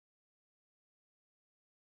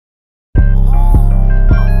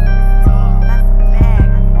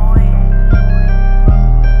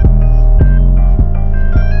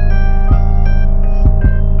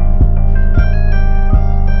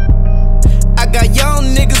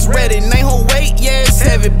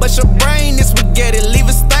heavy, but your brain is spaghetti. Leave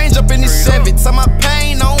a stain up in this Chevy. Tell my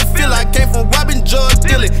pain, I don't feel like came from robbing, drug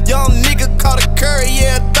dealing. Young nigga caught a curry,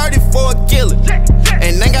 yeah, 30 for a killer.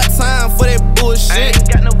 And ain't got time for that bullshit.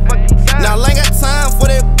 Now I ain't got time for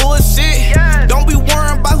that bullshit. Don't be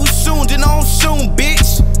worrying about who shooting, then I don't shoot,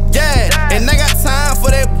 bitch. Yeah, and I got time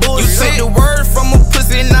for that bullshit. You take the word from a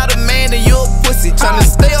pussy, not a man, and you a pussy. Tryna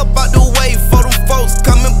stay up out the way for them folks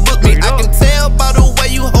come and book me. I can tell by the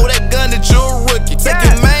way you hold that gun that you a rookie. Take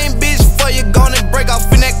your main bitch for you gone and break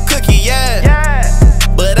off in that cookie, yeah.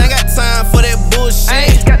 But I ain't got time for that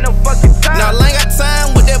bullshit. Now I ain't got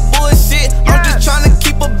time with that bullshit. I'm just tryna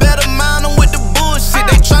keep a better mind on with the bullshit.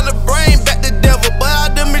 They tryna bring back the devil, but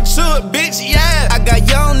I done matured, bitch, yeah. I got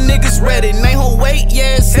young niggas ready, and they whole weight,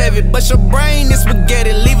 yeah, it's heavy. But your brain is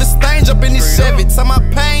spaghetti, leave a stain up in this Chevy. Tell my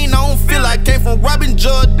pain, I don't feel like came from robbing,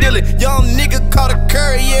 drug dealing. Young nigga caught a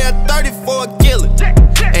curry, yeah, 30 for a killer.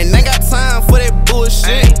 And ain't got time for that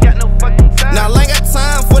bullshit. Now I ain't got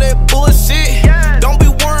time for that bullshit. Don't be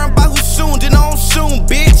worrying about who shooting, then I don't shoot,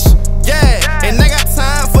 bitch. Yeah, and I got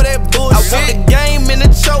time for that bullshit. I want the game in the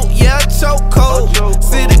choke, yeah, choke cold.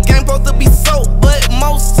 See the game supposed to be soaked, but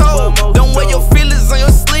most told. Don't wear your feelings on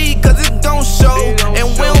your sleeve, cause it gon' show. And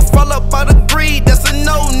we don't fall up out of greed, that's a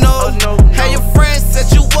no-no. Have your friends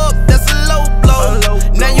set you up, that's a low blow.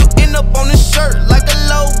 Now you end up on the shirt like a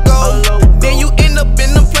logo. Then you end up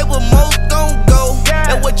in the play where most gon' go.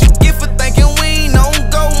 And what you get for thinking we ain't on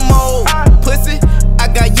go mode. Pussy, I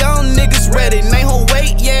got young niggas ready, and they whole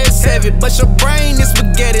weight, yeah, it's heavy. But your brain is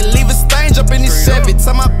spaghetti, leave a stain up in this Chevy.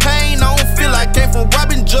 Tell my pain, I don't feel like came from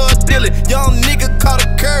robbing, drug dealing. Young